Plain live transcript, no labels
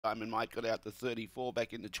Diamond Mite got out to 34,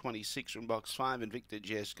 back into 26 from box 5, and Victor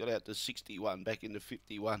Jess got out to 61, back into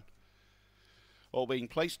 51. All being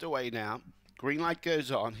placed away now. Green light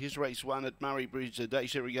goes on. Here's race 1 at Murray-Bridge, the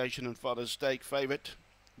Dace Irrigation and Fodder Stake favourite.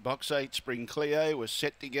 Box 8, Spring Cleo, was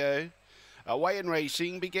set to go. Away in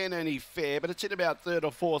racing, began only fair, but it's in about 3rd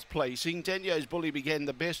or 4th placing. Denyo's Bully began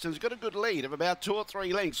the best and has got a good lead of about 2 or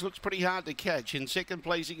 3 lengths. Looks pretty hard to catch. In 2nd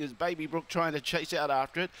placing is Baby Brook trying to chase out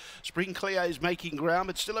after it. Spring Cleo's making ground,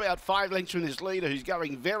 but still about 5 lengths from this leader, who's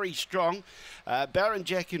going very strong. Baron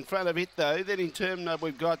Jack in front of it, though. Then in turn,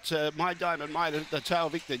 we've got My Diamond Mite at the tail,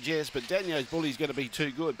 Victor Jess, but Denyo's Bully's going to be too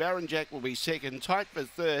good. Baron Jack will be 2nd, tight for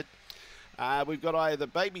 3rd. We've got either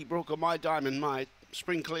Baby Brook or My Diamond Mite.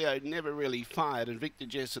 Spring Cleo never really fired, and Victor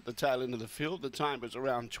Jess at the tail end of the field. The time was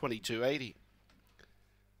around 22.80.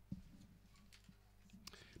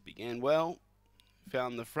 Began well,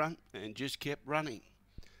 found the front, and just kept running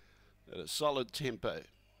at a solid tempo.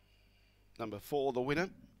 Number 4, the winner.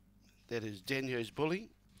 That is Denyo's Bully.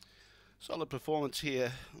 Solid performance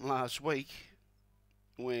here last week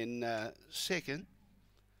when 2nd.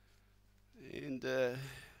 And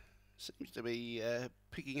seems to be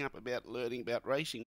picking up about learning about racing.